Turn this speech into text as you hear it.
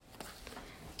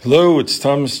Hello, it's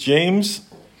Thomas James.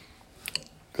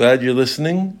 Glad you're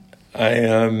listening. I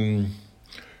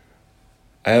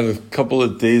have a couple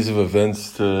of days of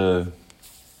events to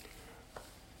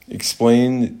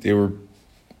explain. They were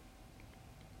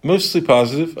mostly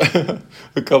positive.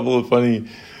 A couple of funny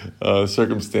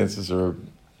circumstances, or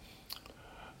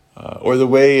the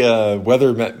way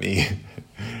weather met me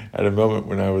at a moment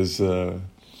when I was I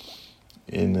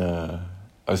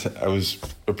was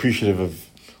appreciative of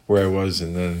where I was,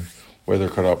 and then weather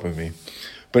caught up with me.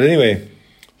 But anyway,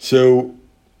 so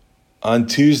on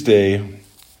Tuesday,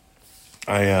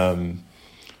 I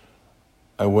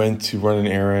went to run an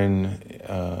errand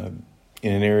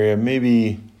in an area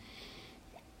maybe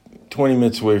 20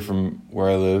 minutes away from where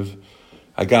I live.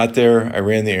 I got there, I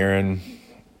ran the errand,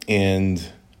 and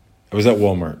I was at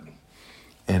Walmart,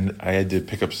 and I had to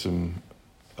pick up some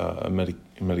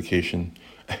medication,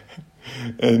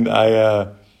 and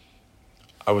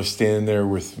I was standing there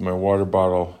with my water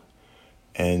bottle,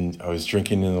 and I was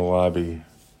drinking in the lobby,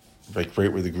 like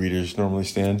right where the greeters normally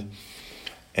stand.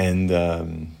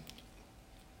 And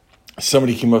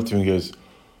somebody came up to me and goes,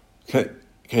 can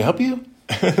I help you?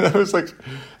 And I was like,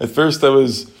 at first I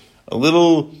was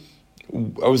wondering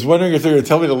if they were going to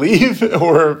tell me to leave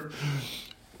or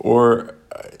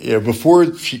before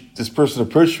this person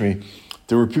approached me,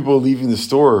 there were people leaving the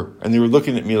store and they were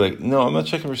looking at me like, no, I'm not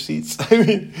checking receipts. I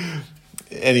mean,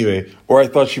 anyway, or I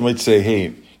thought she might say,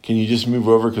 hey, can you just move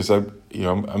over? Because I'm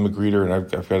a greeter and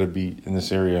I've got to be in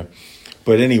this area.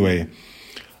 But anyway,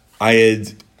 I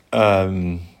had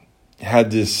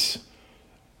had this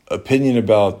opinion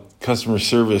about customer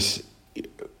service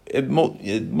at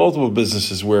multiple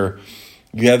businesses where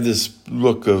you have this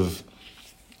look of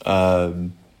a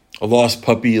lost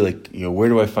puppy, like, where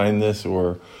do I find this?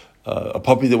 Or a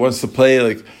puppy that wants to play,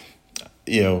 like,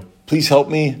 please help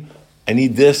me. I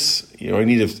need this. I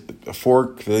need a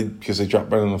fork because I dropped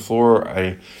mine on the floor.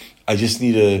 I just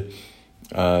need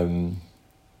I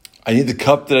need the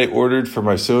cup that I ordered for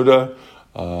my soda.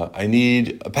 I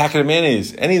need a packet of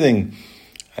mayonnaise, anything.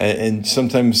 And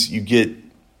sometimes you're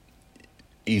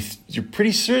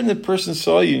pretty certain the person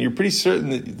saw you, and you're pretty certain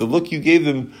that the look you gave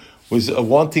them was a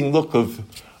wanting look of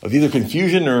either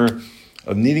confusion or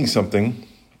of needing something.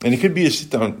 And it could be a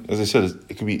sit down, as I said,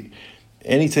 it could be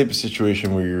any type of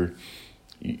situation where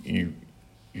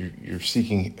you're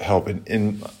seeking help.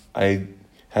 And I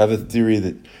have a theory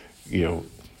that,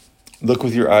 look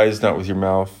with your eyes, not with your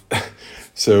mouth.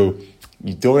 So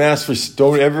you don't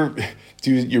ever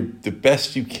do the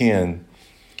best you can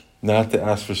not to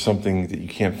ask for something that you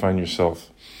can't find yourself.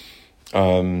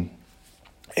 And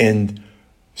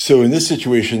so in this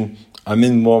situation, I'm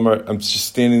in Walmart. I'm just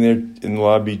standing there in the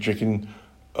lobby drinking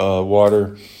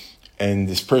water, and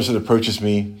this person approaches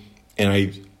me, and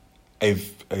I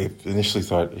initially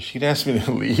thought, is she going to ask me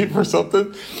to leave or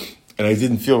something? And I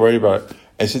didn't feel right about it.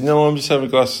 I said, no, I'm just having a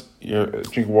glass,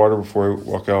 drink of water before I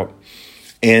walk out.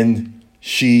 And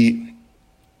she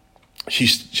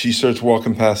starts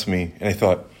walking past me, and I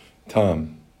thought,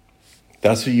 Tom,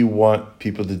 that's what you want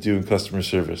people to do in customer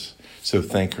service. So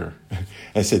thank her.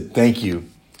 I said, thank you.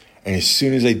 And as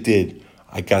soon as I did,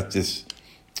 I got this.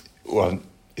 Well,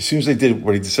 as soon as I did,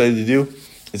 what I decided to do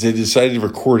is I decided to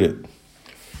record it.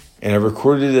 And I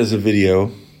recorded it as a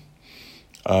video.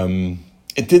 It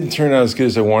didn't turn out as good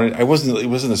as I wanted. It wasn't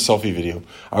a selfie video.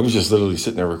 I was just literally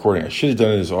sitting there recording. I should have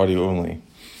done it as audio only,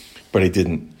 but I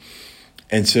didn't.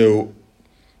 And so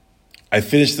I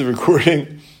finished the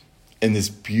recording, and this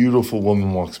beautiful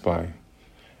woman walks by.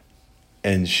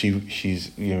 And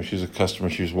she's a customer.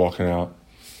 She was walking out,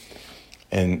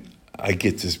 and I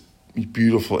get this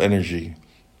beautiful energy,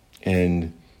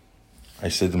 and I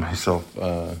said to myself,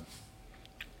 I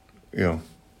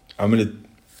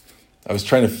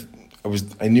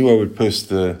knew I would post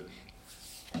the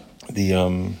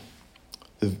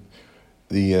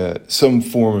some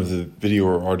form of the video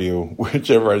or audio,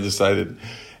 whichever I decided.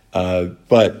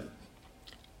 But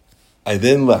I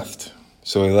then left.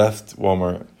 So I left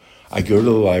Walmart. I go to the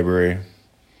library.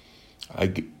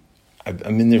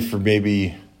 I'm in there for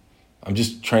maybe, I'm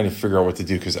just trying to figure out what to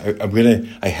do because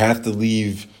I have to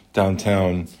leave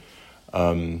downtown.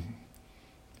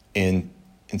 And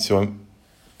so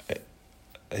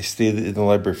I stayed in the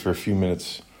library for a few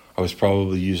minutes. I was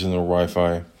probably using their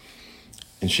Wi-Fi.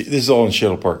 And this is all in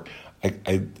Shadow Park.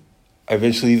 I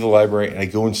eventually leave the library, and I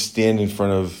go and stand in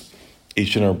front of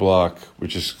H&R Block,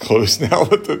 which is closed now.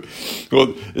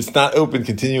 It's not open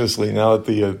continuously now that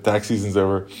the tax season's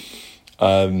over.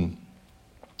 And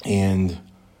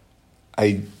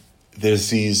there's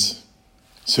these,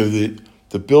 so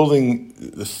the building,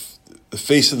 the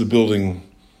face of the building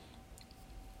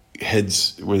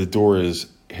heads where the door is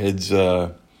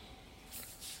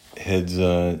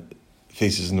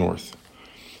faces north,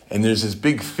 and there's this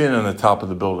big fin on the top of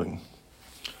the building,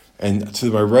 and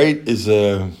to my right is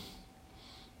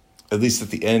at least at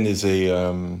the end is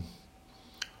a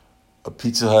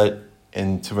Pizza Hut,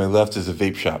 and to my left is a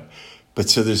vape shop. But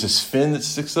so there's this fin that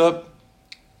sticks up.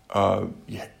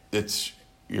 It's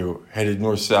headed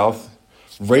north-south,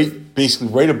 basically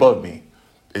right above me.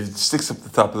 It sticks up the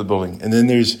top of the building. And then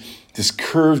there's this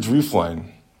curved roof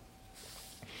line.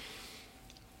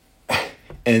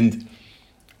 And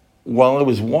while I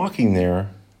was walking there,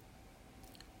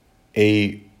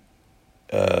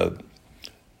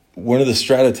 one of the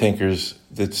strata tankers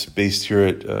that's based here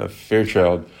at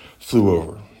Fairchild flew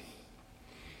over.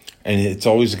 And it's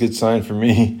always a good sign for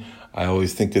me. I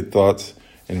always think good thoughts,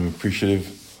 and I'm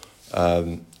appreciative.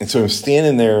 And so I'm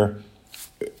standing there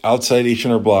outside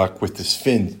H&R Block with this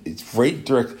fin. It's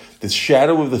the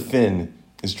shadow of the fin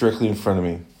is directly in front of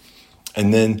me.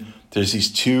 And then there's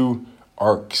these two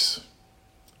arcs.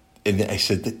 And I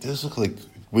said, those look like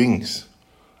wings.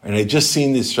 And I just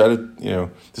seen the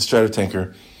strata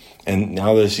tanker. And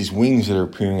now there's these wings that are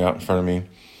appearing out in front of me.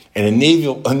 And a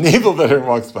naval veteran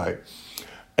walks by.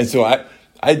 And so I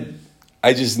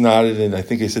just nodded, and I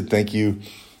think I said thank you.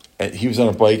 And he was on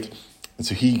a bike, and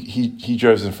so he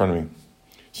drives in front of me.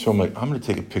 So I'm like, I'm going to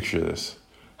take a picture of this.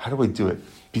 How do I do it?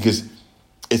 Because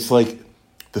it's like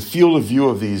the field of view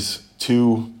of these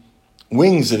two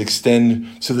wings that extend.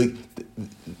 So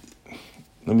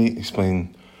let me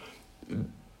explain.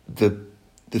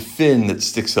 The fin that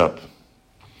sticks up,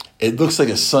 it looks like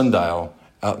a sundial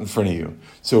out in front of you.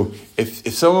 So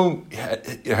if someone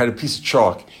had a piece of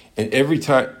chalk and every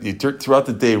time throughout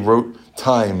the day wrote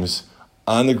times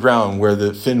on the ground where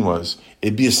the fin was,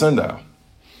 it'd be a sundial.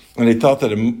 And I thought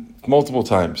that multiple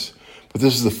times. But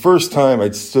this is the first time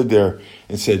I'd stood there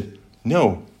and said,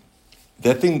 no,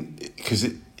 that thing, because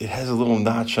it has a little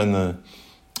notch on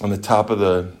the top of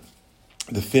the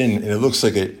fin, and it looks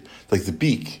like the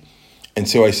beak. And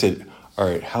so I said, all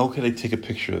right, how could I take a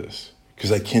picture of this?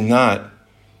 Because I cannot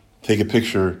take a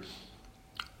picture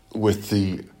with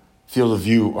the field of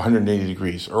view 180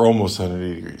 degrees or almost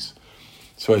 180 degrees.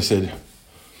 So I said,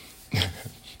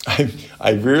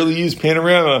 I rarely use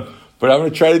Panorama, but I'm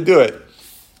going to try to do it.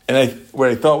 And what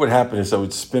I thought would happen is I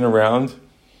would spin around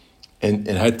and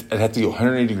I'd have to go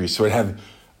 180 degrees. So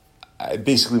I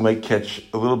basically might catch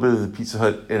a little bit of the Pizza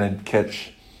Hut, and I'd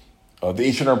catch the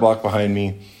H&R Block behind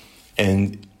me,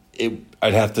 and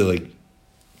I'd have to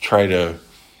try to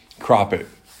crop it.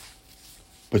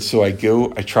 But so I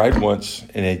tried once,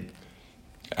 and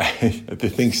the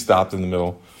thing stopped in the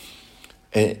middle.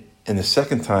 And the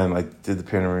second time I did the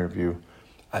panorama view,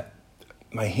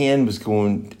 my hand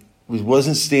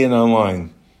wasn't staying on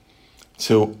line.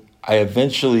 So I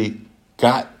eventually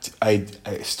I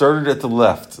started at the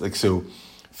left, so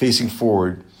facing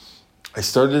forward. I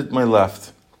started at my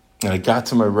left, and I got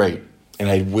to my right, and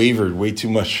I wavered way too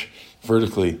much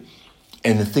vertically,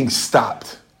 and the thing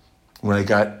stopped when I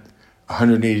got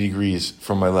 180 degrees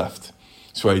from my left.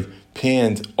 So I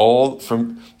panned all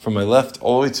from my left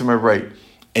all the way to my right,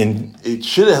 and it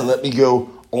should have let me go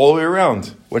all the way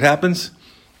around. What happens?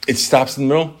 It stops in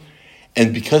the middle,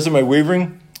 and because of my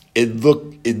wavering, it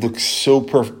looks so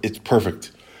perfect. It's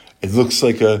perfect. It looks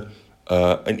like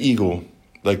an eagle,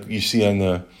 like you see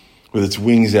with its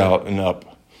wings out and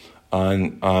up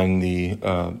on the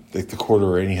the quarter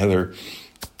or any other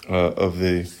of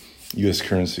the U.S.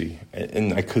 currency,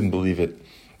 and I couldn't believe it.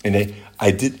 And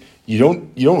I did. You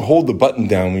don't hold the button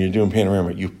down when you're doing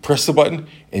panorama. You press the button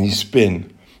and you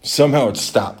spin. Somehow it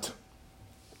stopped,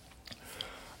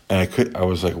 and I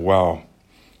was like, wow.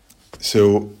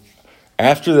 So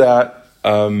after that,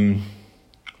 I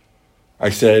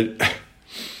said,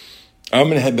 I'm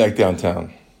going to head back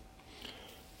downtown.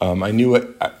 I knew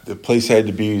the place I had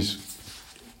to be was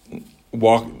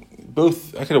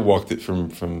I could have walked it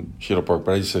from Shuttle Park,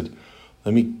 but I just said,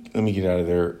 let me get out of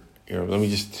there. Let me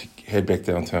just head back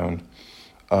downtown.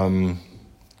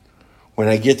 When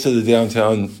I get to the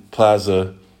downtown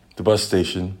plaza, the bus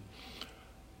station,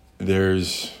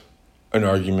 there's an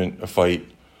argument, a fight,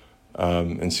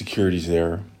 and security's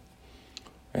there.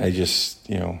 And I just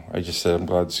said, I'm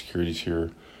glad security's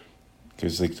here,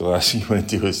 because the last thing you want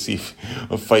to do is see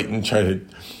a fight and try to,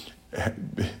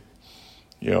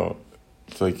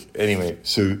 anyway.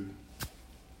 So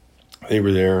they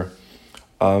were there.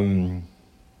 I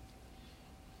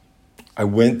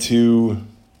went to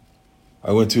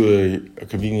a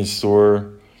convenience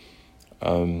store.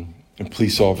 A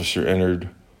police officer entered,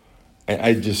 and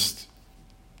I just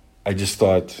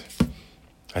thought,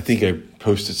 I think I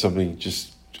posted something.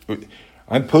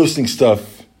 I'm posting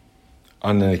stuff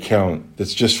on an account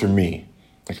that's just for me.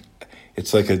 Like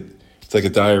it's like a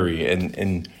diary,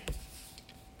 and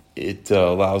it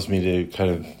allows me to kind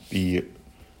of be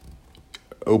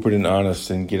open and honest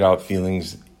and get out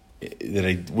feelings that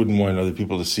I wouldn't want other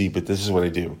people to see. But this is what I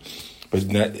do. But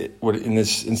in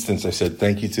this instance, I said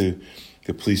thank you to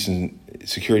the police and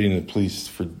security and the police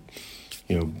for,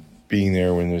 being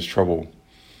there when there's trouble.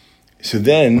 So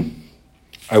then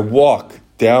I walk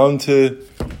down to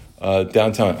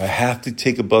downtown. I have to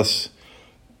take a bus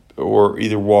or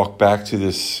either walk back to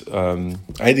this. I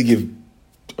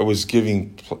was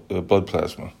giving blood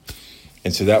plasma.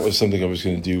 And so that was something I was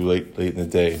going to do late in the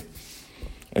day.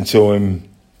 And so I'm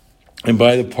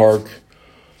by the park.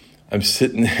 I'm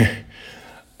sitting there.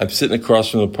 I'm sitting across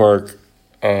from the park,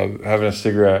 having a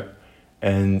cigarette,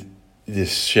 and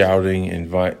this shouting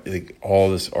and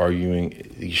all this arguing,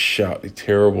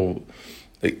 terrible,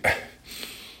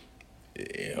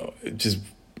 just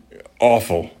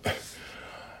awful.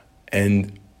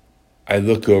 And I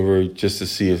look over just to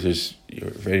see if there's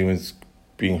if anyone's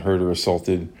being hurt or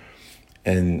assaulted,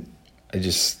 and I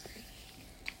said,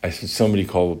 somebody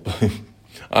call the police.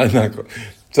 I'm not.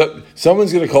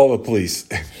 Someone's going to call the police.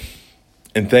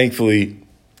 And thankfully,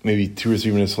 maybe 2 or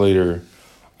 3 minutes later,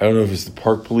 I don't know if it's the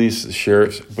park police, the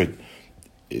sheriffs, but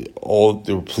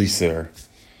there were police there.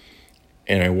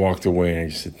 And I walked away and I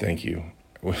just said, thank you.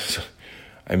 It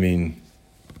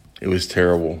was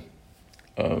terrible.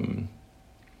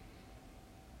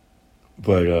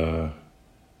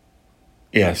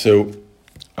 So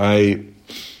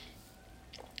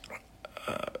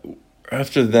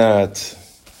after that,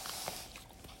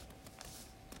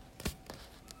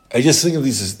 I just think of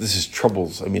these as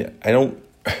troubles. It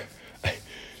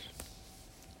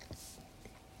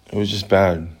was just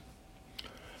bad.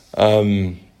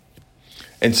 And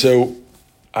so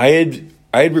I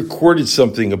had recorded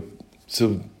something.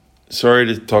 So sorry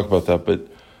to talk about that, but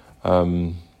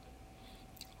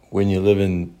when you live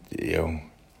in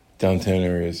downtown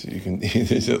areas, you can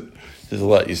there's a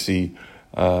lot you see,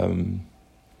 and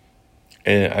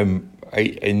I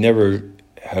never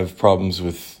have problems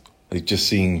with just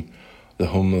seeing the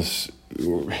homeless,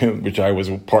 which I was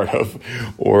a part of,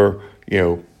 or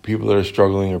people that are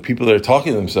struggling, or people that are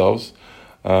talking to themselves.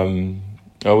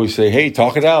 I always say, hey,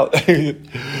 talk it out.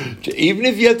 Even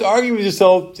if you have to argue with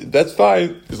yourself, that's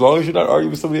fine. As long as you're not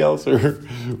arguing with somebody else or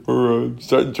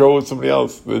starting trouble with somebody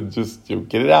else, then just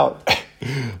get it out.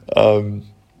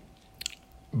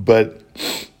 But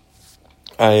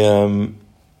I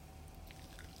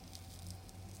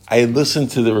listened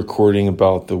to the recording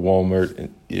about the Walmart,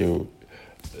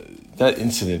 not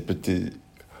incident, but the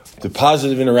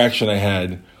positive interaction I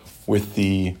had with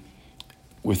the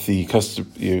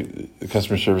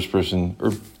customer service person or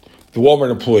the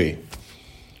Walmart employee.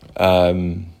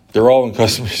 They're all in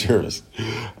customer service,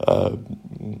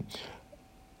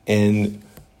 and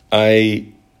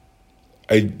I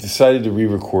decided to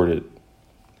re-record it,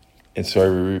 and so I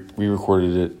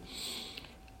re-recorded it.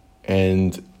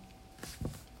 And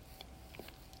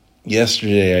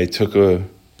yesterday I took a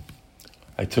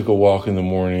walk in the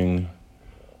morning.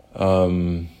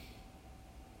 I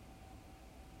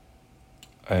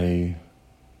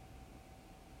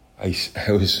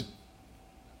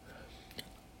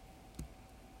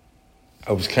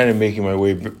was kind of making my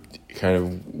way kind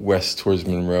of west towards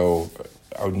Monroe,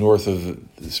 out north of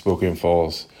the Spokane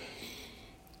Falls,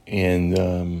 and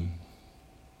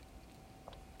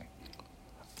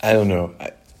I don't know.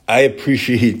 I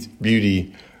appreciate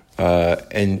beauty,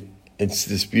 and it's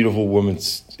this beautiful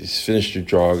woman's finished her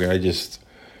jog, and I just,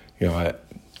 I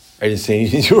didn't say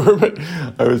anything to her, but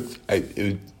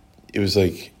it was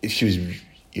like she was,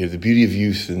 the beauty of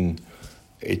youth, and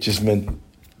it just meant,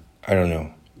 I don't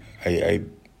know, it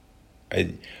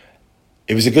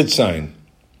was a good sign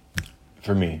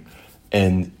for me,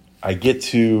 and I get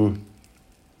to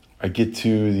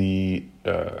the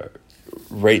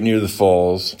right near the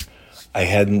falls.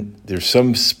 There's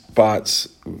some spots,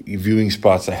 viewing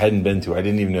spots I hadn't been to. I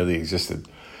didn't even know they existed,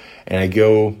 and I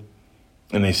go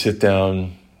and I sit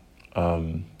down.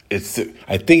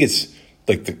 I think it's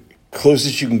like the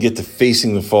closest you can get to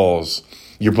facing the falls.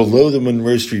 You're below the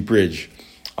Monroe Street Bridge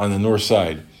on the north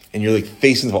side, and you're like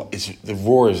facing the falls. The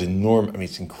roar is enormous.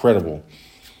 It's incredible.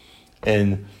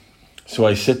 And so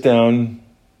I sit down,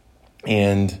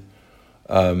 and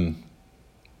I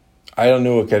don't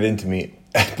know what got into me,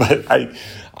 but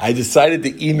I decided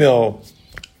to email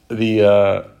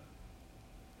the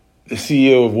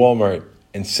CEO of Walmart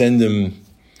and send him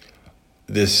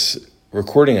this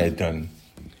recording I'd done,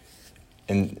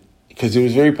 and because it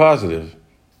was very positive,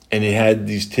 and it had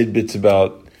these tidbits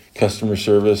about customer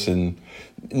service and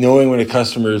knowing when a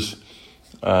customer's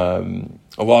a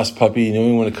lost puppy,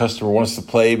 knowing when a customer wants to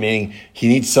play, meaning he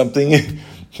needs something.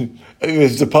 If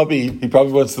it's a puppy, he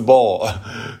probably wants the ball.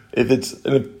 If it's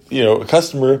a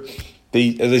customer,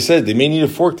 as I said, they may need a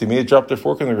fork. They may have dropped their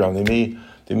fork on the ground. They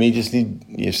may just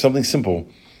need something simple.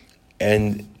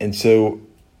 And so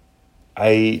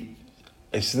I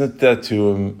sent that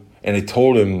to him, and I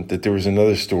told him that there was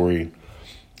another story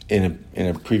in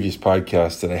a previous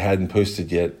podcast that I hadn't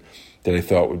posted yet that I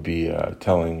thought would be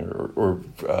telling, or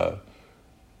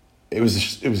it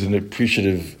was an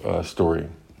appreciative story.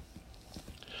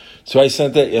 So I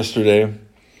sent that yesterday.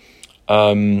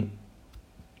 I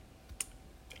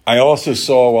also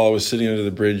saw, while I was sitting under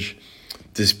the bridge,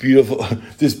 this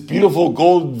beautiful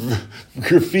gold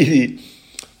graffiti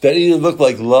that either looked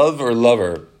like love or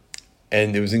lover,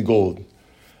 and it was in gold.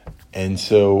 And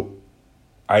so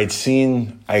I'd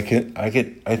seen, I think I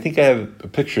have a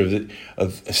picture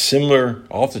of a similar.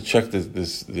 I'll have to check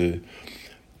the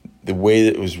way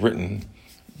that it was written,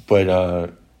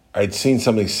 but I'd seen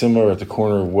something similar at the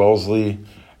corner of Wellesley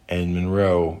and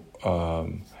Monroe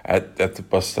at the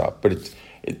bus stop. But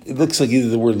it looks like either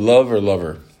the word love or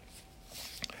lover,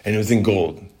 and it was in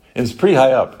gold. It was pretty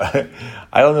high up.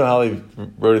 I don't know how they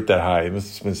wrote it that high. It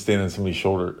must have been standing on somebody's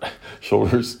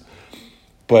shoulders.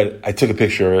 But I took a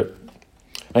picture of it.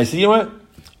 And I said, you know what?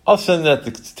 I'll send that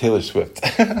to Taylor Swift.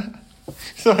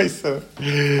 So I sent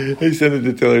it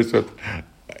to Taylor Swift.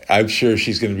 I'm sure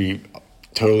she's going to be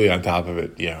totally on top of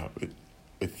it,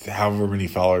 with however many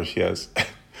followers she has.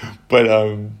 But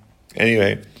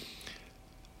anyway,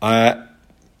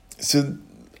 so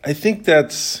I think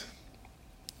that's...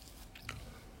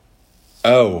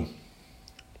 Oh,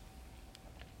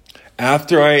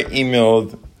 after I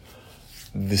emailed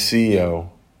the CEO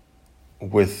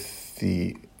with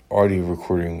the audio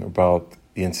recording about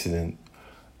the incident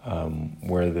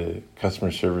where the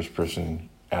customer service person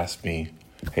asked me,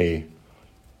 hey,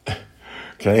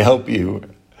 can I help you?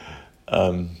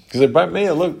 Because it may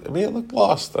have looked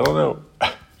lost. I don't know.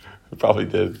 It probably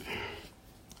did.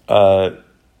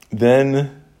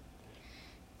 Then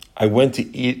I went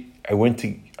to eat.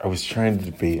 I was trying to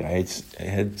debate. I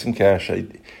had some cash.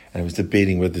 And I was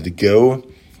debating whether to go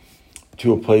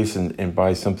to a place and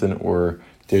buy something, or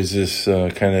there's this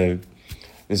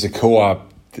there's a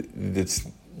co-op that's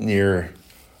near,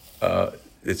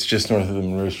 it's just north of the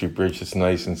Monroe Street Bridge. It's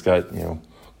nice, and it's got,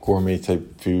 gourmet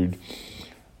type food.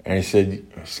 And I said,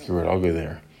 screw it, I'll go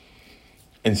there.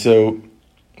 And so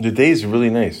the day is really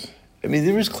nice. I mean,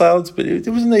 there was clouds, but it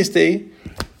was a nice day.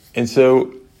 And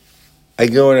so I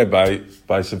go and I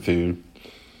buy some food,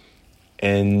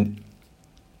 and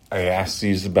I asked to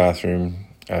use the bathroom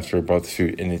after I bought the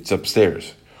food, and it's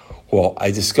upstairs. Well,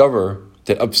 I discover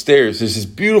that upstairs there's this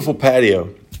beautiful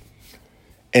patio,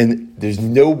 and there's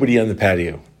nobody on the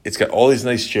patio. It's got all these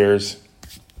nice chairs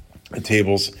and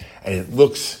tables, and it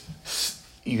looks,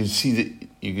 you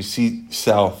can see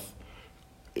south.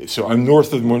 So I'm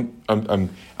northwest of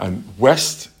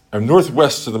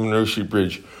the Monroe Street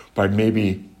Bridge by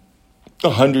maybe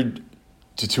 100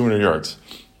 to 200 yards.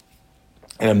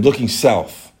 And I'm looking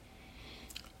south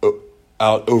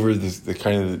out over the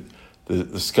kind of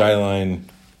the skyline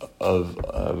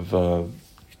of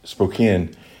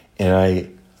Spokane,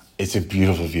 and it's a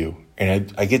beautiful view.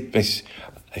 And I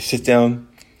sit down.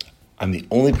 I'm the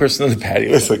only person on the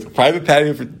patio. It's like a private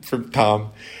patio for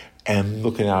Tom, and I'm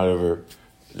looking out over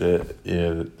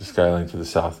the skyline to the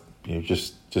south,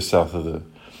 just south of the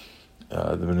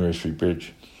Monroe Street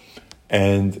Bridge.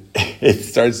 And it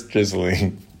starts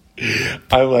drizzling.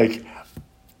 I'm like,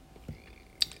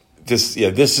 this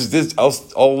is.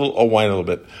 I'll whine a little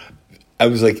bit. I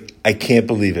was like, I can't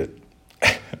believe it.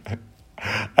 I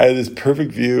have this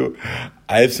perfect view.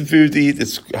 I have some food to eat.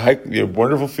 It's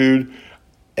wonderful food,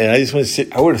 and I just want to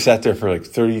sit. I would have sat there for like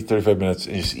 30, 35 minutes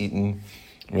and just eaten,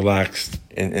 relaxed,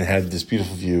 and had this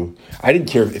beautiful view. I didn't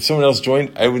care if someone else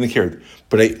joined. I wouldn't have cared.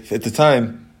 But at the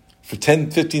time, for 10,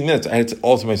 15 minutes, I had it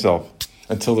all to myself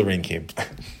until the rain came.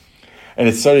 And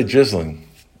it started drizzling.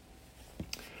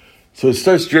 So it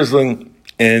starts drizzling,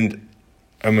 and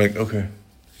I'm like, okay.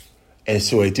 And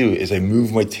so what I do is I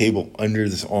move my table under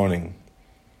this awning,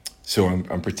 so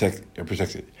I'm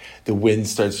protected. The wind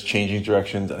starts changing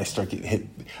directions, and I start getting hit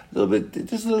a little bit,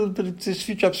 just a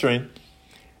few drops of rain.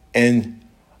 And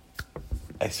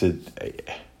I said,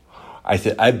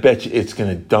 I bet you it's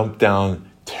going to dump down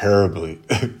terribly.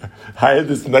 I had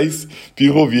this nice,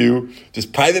 beautiful view,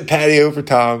 just private patio for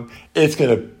Tom. It's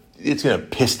gonna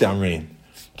piss down rain.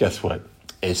 Guess what?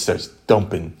 It starts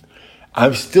dumping.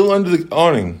 I'm still under the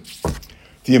awning.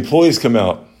 The employees come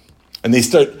out, and they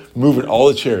start moving all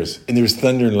the chairs, and there was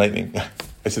thunder and lightning.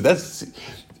 I said,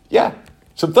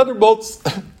 some thunderbolts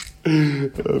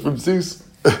from Zeus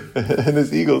and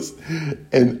his eagles.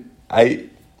 And they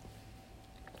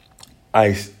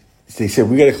said,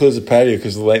 we got to close the patio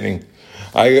because of the lightning.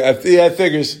 Yeah,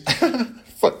 figures.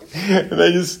 Fuck. And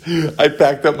I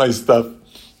packed up my stuff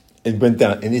and went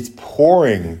down, and it's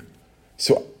pouring.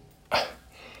 So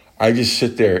I just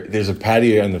sit there. There's a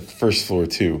patio on the first floor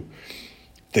too.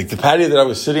 Like the patio that I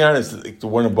was sitting on is like the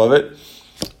one above it,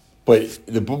 but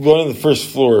the one on the first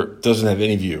floor doesn't have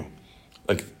any view.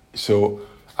 Like, so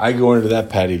I go into that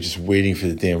patio just waiting for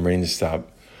the damn rain to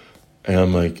stop, and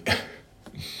I'm like,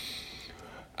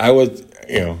 I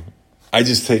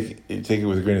just take it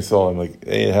with a grain of salt. I'm like,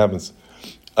 hey, it happens.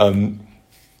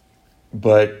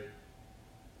 But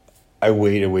I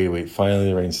wait. Finally,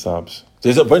 the rain stops.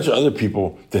 There's a bunch of other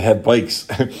people that have bikes,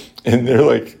 and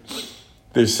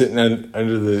they're sitting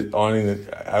under the awning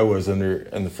that I was under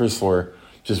on the first floor,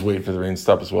 just waiting for the rain to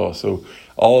stop as well. So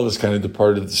all of us kind of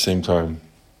departed at the same time.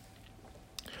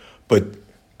 But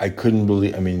I couldn't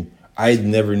believe, I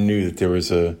never knew that there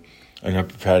was an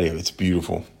upper patio. It's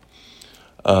beautiful.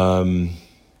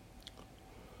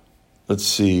 Let's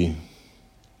see.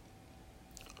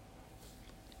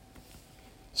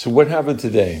 So what happened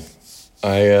today?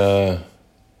 I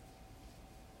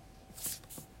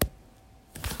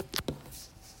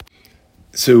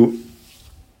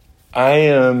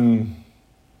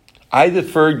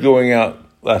deferred going out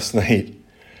last night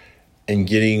and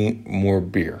getting more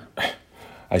beer.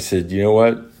 I said, you know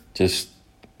what? Just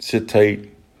sit tight,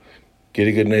 get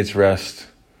a good night's rest,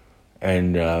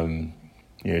 and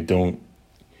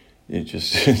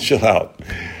just chill out.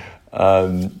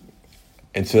 And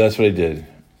so that's what I did.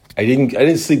 I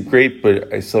didn't sleep great,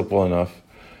 but I slept well enough.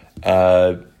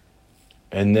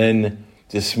 And then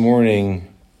this morning,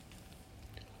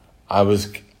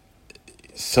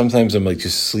 sometimes I'm like,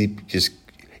 just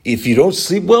if you don't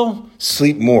sleep well,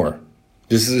 sleep more.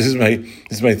 This is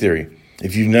my theory.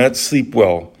 If you not sleep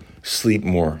well, sleep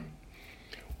more.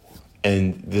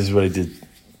 And this is what I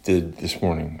did this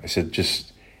morning. I said,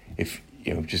 just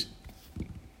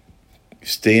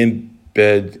stay in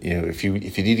bed. If you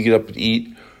need to get up and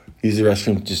eat, use the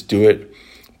restroom, just do it.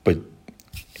 But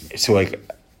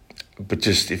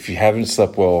just if you haven't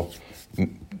slept well,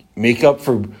 make up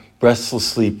for restless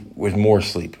sleep with more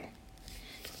sleep.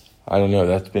 I don't know.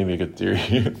 That's maybe a good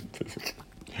theory.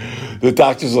 The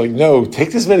doctor's like, no,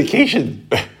 take this medication.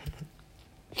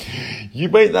 You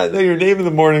might not know your name in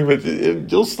the morning, but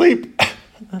you'll sleep.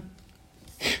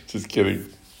 Just kidding.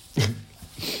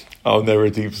 I'll never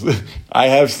take sleep. I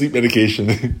have sleep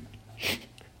medication.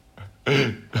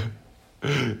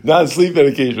 Not sleep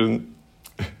medication.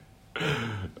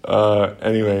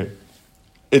 Anyway,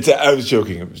 I was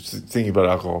joking. I was thinking about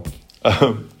alcohol.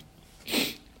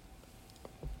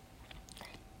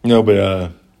 No,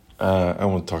 but I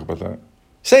won't talk about that.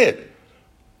 Say it.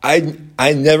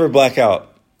 I never black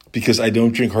out because I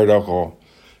don't drink hard alcohol.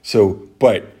 So,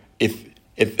 but if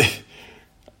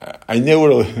I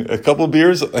know a couple of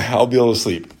beers, I'll be able to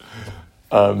sleep.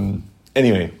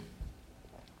 Anyway,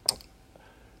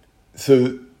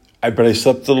 but I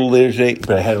slept a little later today.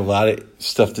 But I had a lot of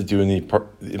stuff to do in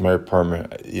my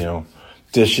apartment.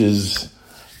 Dishes.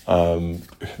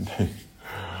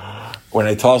 When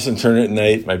I toss and turn at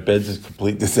night, my bed's a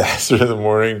complete disaster in the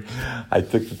morning. I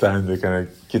took the time to kind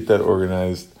of get that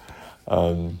organized.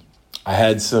 I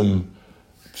had some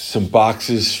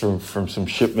boxes from some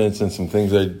shipments and some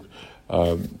things I'd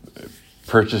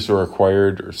purchased or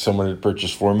acquired, or someone had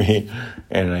purchased for me,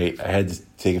 and I had to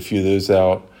take a few of those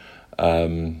out.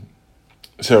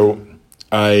 So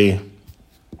I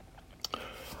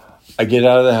get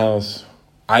out of the house.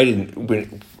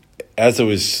 As I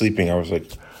was sleeping, I was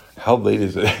like, how late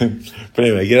is it? But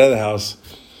anyway, I get out of the house,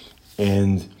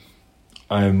 and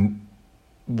I'm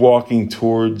walking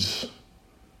towards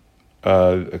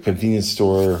a convenience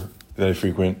store that I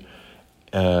frequent,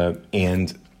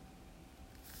 and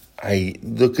I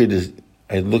look at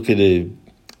an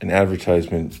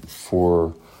advertisement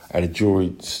at a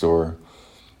jewelry store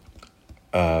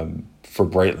for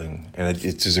Breitling, and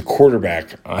there's a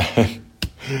quarterback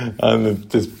on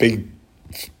this big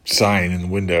sign in the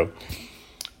window.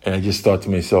 And I just thought to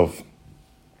myself,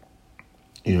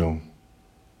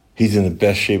 he's in the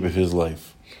best shape of his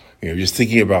life. Just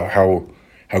thinking about how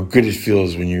good it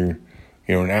feels when you're,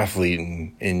 an athlete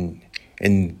and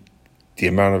the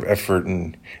amount of effort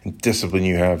and discipline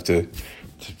you have to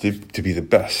be the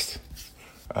best.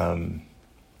 The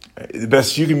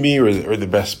best you can be, or the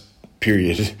best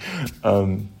period,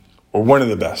 or one of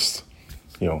the best,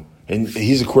 and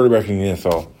he's a quarterback in the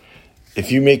NFL. If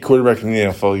you make quarterback in the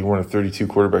NFL, you're one of 32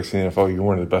 quarterbacks in the NFL. You're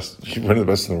one of the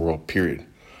best in the world, period.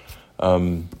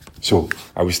 So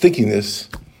I was thinking this,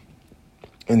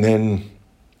 and then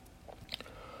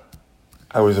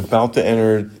I was about to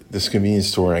enter this convenience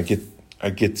store, and I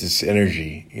get this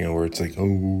energy, where it's like,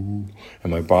 oh, and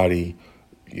my body,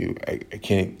 I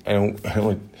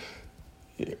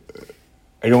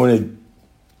don't want to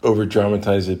over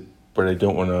dramatize it, but I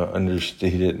don't want to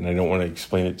understate it, and I don't want to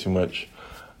explain it too much.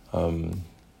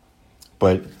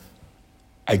 But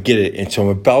I get it, and so I'm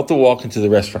about to walk into the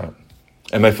restaurant,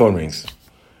 and my phone rings,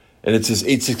 and it's this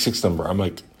 866 number. I'm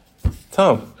like,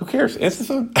 Tom, who cares? Answer the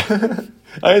phone.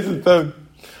 I answer the phone.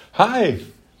 Hi,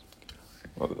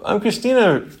 I'm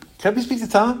Christina. Can I please speak to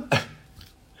Tom?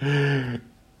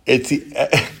 It's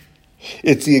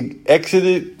the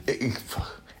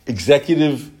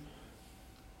executive.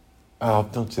 Oh,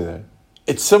 don't say that.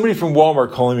 It's somebody from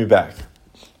Walmart calling me back.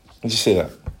 Just say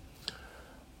that.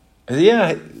 I said,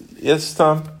 yeah, yes,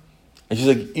 Tom. And she's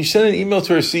like, you sent an email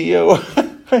to our CEO.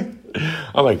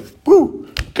 I'm like, woo,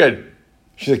 good.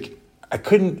 She's like, I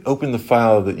couldn't open the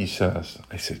file that you sent us.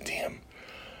 I said, damn.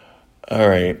 All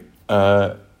right.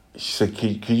 She's like,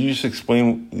 could you just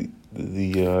explain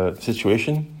the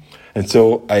situation? And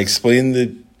so I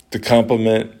explained the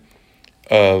compliment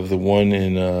of the one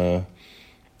in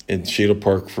Shadle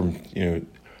Park from 2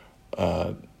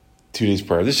 days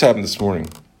prior. This happened this morning,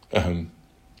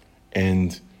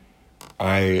 and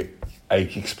I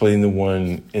explained the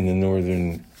one in the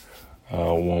northern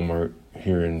Walmart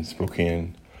here in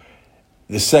Spokane.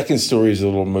 The second story is a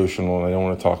little emotional, and I don't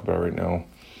want to talk about it right now.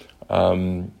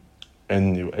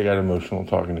 And I got emotional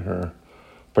talking to her,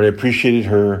 but I appreciated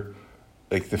her,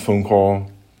 like the phone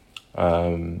call.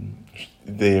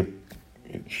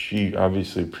 She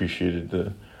obviously appreciated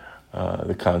the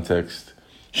context.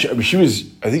 She was.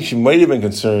 I think she might have been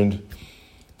concerned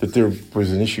that there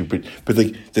was an issue, but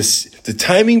like the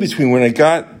timing between when I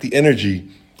got the energy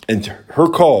and her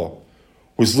call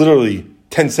was literally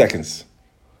 10 seconds,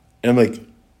 and I'm like,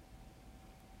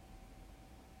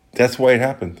 that's why it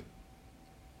happened.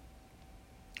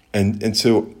 And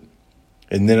so,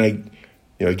 and then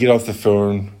I get off the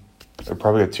phone. I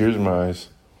probably got tears in my eyes.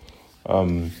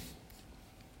 And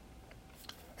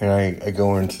I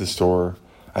go into the store.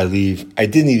 I leave.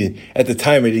 At the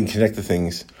time, I didn't connect the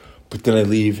things, but then I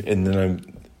leave, and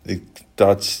then the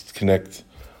dots connect.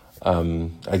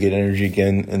 I get energy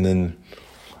again, and then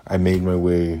I made my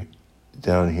way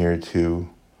down here to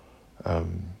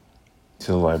the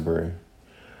library.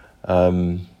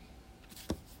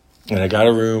 And I got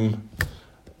a room,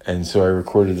 and so I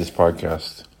recorded this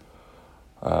podcast.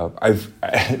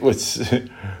 What's a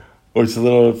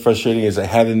little frustrating is I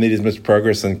haven't made as much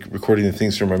progress on recording the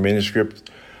things from my manuscript,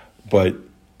 but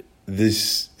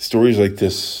stories like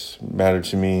this matter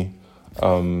to me.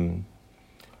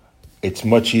 It's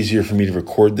much easier for me to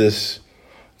record this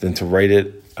than to write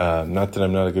it. Not that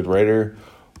I'm not a good writer,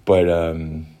 but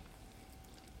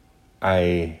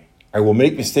I will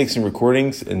make mistakes in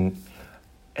recordings and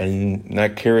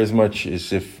not care as much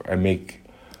as if I make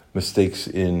mistakes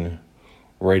in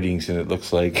writings and it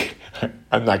looks like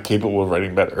I'm not capable of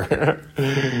writing better.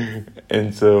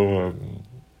 And so,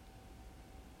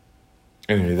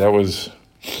 anyway, that was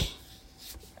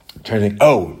trying to think.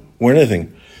 Oh, one other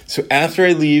thing. So after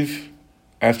I leave,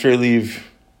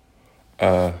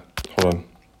 hold on.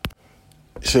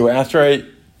 So after I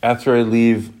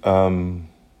leave,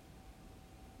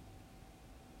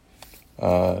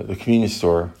 the convenience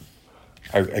store,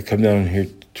 I come down here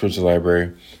towards the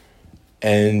library,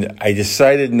 and I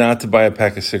decided not to buy a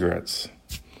pack of cigarettes.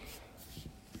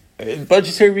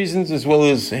 Budgetary reasons, as well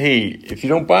as, hey, if you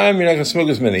don't buy them, you're not going to smoke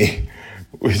as many,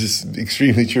 which is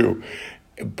extremely true.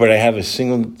 But I have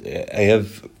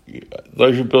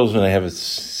larger bills and I have a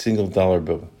single dollar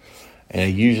bill. And I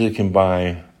usually can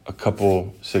buy a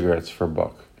couple cigarettes for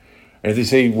 $1. And if they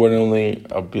say one only,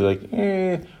 I'll be like,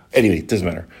 Anyway, it doesn't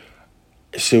matter.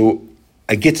 So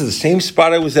I get to the same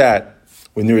spot I was at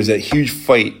when there was that huge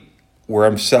fight where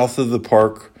I'm south of the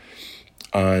park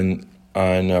on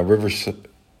Riverside.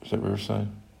 Is that Riverside?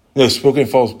 No, Spokane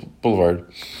Falls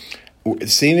Boulevard.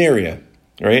 Same area,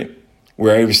 right?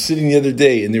 Where I was sitting the other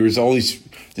day, and there was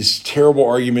this terrible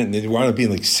argument, and there wound up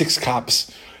being like 6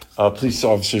 cops, police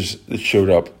officers that showed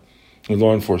up, with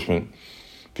law enforcement,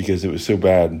 because it was so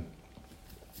bad.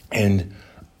 And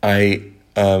I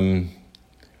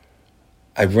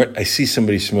see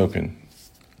somebody smoking.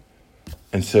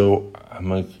 And so I'm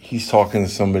like, he's talking to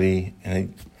somebody,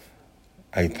 and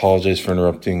I apologize for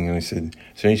interrupting. And I said,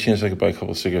 is there any chance I could buy a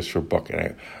couple of cigarettes for $1?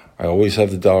 And I always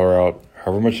have the dollar out.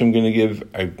 However much I'm going to give,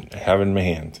 I have it in my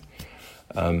hand.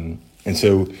 And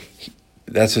so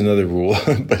that's another rule,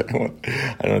 but I don't want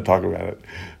to talk about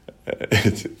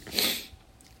it.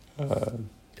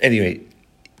 Anyway,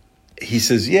 he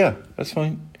says, yeah, that's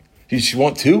fine. Do you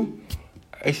want two?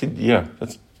 I said, yeah,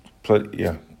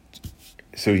 yeah.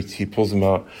 So he pulls them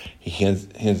out. He hands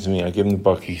to me. I give him the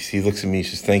buck. He looks at me. He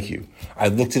says, thank you. I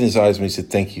looked in his eyes when he said,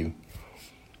 thank you.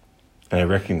 And I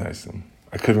recognized him.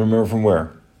 I couldn't remember from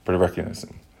where, but I recognized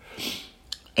him.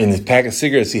 And the pack of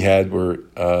cigarettes he had were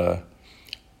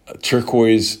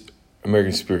turquoise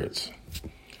American Spirits.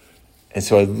 And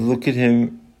so I look at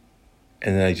him,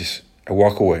 and then I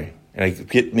walk away. And I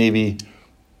get maybe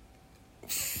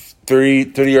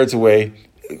 30 yards away,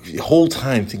 the whole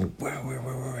time thinking,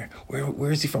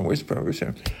 where is he from? Where's he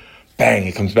from? Bang,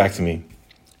 it comes back to me.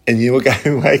 And you know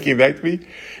why it came back to me?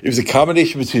 It was a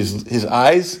combination between his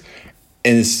eyes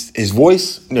and his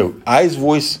voice. No, eyes,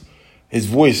 voice. His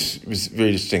voice was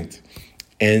very distinct.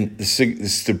 And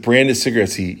the brand of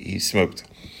cigarettes he smoked.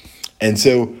 And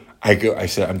so I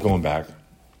said, I'm going back.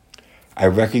 I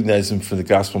recognized him from the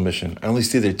gospel mission. I only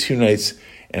stayed there 2 nights,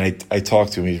 and I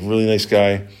talked to him. He's a really nice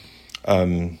guy.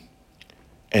 And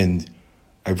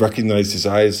I recognized his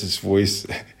eyes, his voice,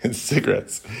 and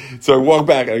cigarettes. So I walk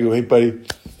back, and I go, hey, buddy,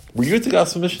 were you at the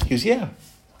gospel mission? He goes, yeah.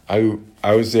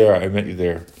 I was there. I met you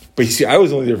there. But you see, I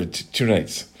was only there for 2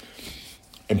 nights.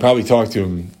 And probably talked to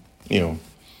him,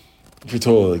 for a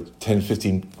total of like 10,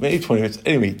 15, maybe 20 minutes.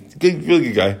 Anyway,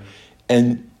 really good guy.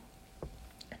 And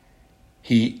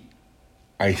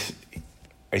I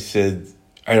said,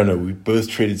 I don't know, we both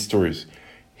traded stories.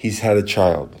 He's had a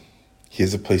child. He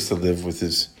has a place to live with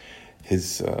his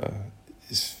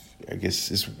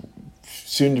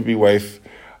soon-to-be wife,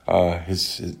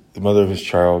 the mother of his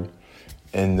child,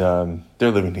 and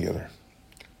they're living together.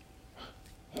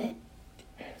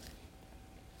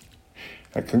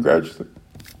 I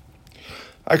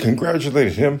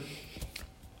congratulated him,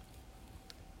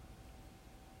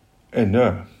 and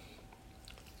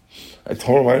I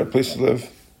told him I had a place to live.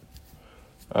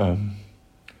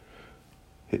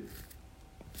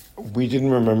 We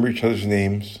didn't remember each other's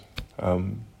names.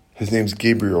 His name's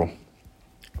Gabriel.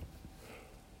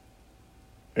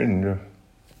 And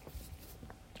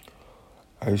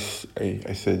I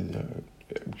said,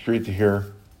 great to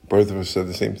hear. Both of us said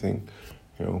the same thing.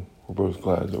 We're both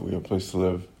glad that we have a place to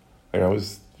live. And it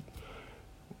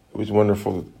was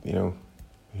wonderful that,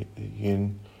 he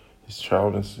and his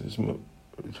child and his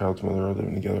child's mother are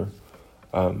living together.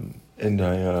 And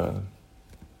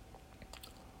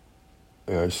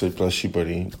I said, bless you,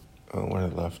 buddy, when I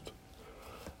left.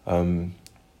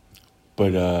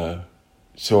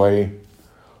 So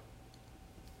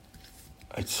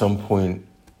at some point,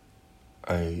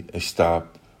 I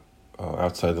stop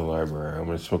outside the library. I'm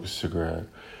going to smoke a cigarette,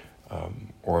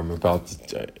 or I'm about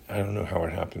to, I don't know how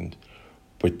it happened,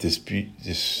 but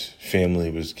this family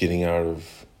was getting out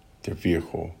of their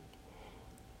vehicle,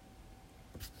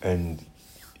 and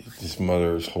this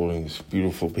mother is holding this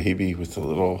beautiful baby with a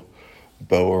little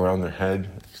bow around their head.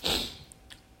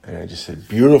 And I just said,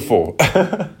 beautiful.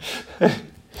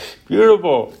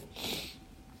 Beautiful.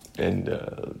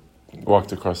 And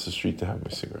walked across the street to have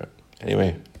my cigarette.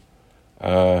 Anyway,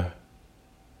 now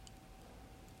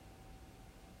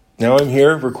I'm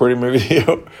here recording my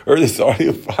video, or this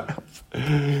audio files.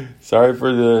 Sorry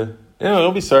for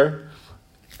don't be sorry.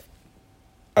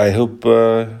 I hope,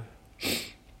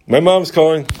 my mom's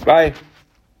calling. Bye.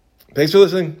 Thanks for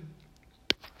listening.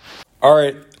 All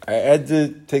right. I had to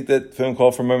take that phone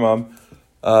call from my mom.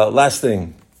 Last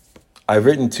thing. I've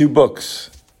written 2 books.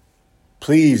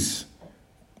 Please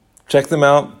check them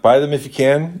out. Buy them if you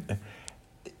can.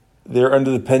 They're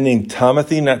under the pen name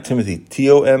Tomothy, not Timothy.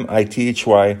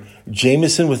 Tomithy.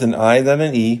 Jameson with an I, not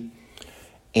an E.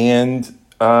 And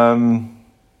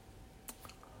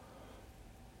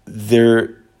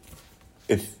they're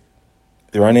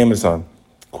on Amazon.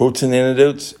 Quotes and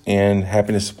Antidotes and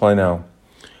Happiness Supply Now.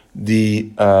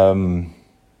 The other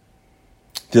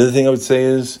thing I would say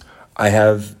is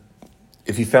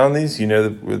if you found these, where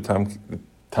the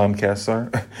Tomcasts are,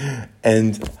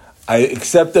 and I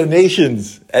accept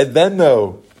donations at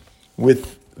Venmo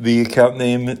with the account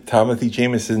name Tomothy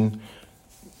Jameson.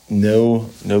 No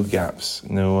gaps,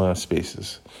 no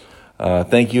spaces.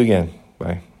 Thank you again.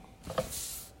 Bye.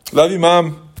 Love you,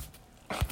 Mom.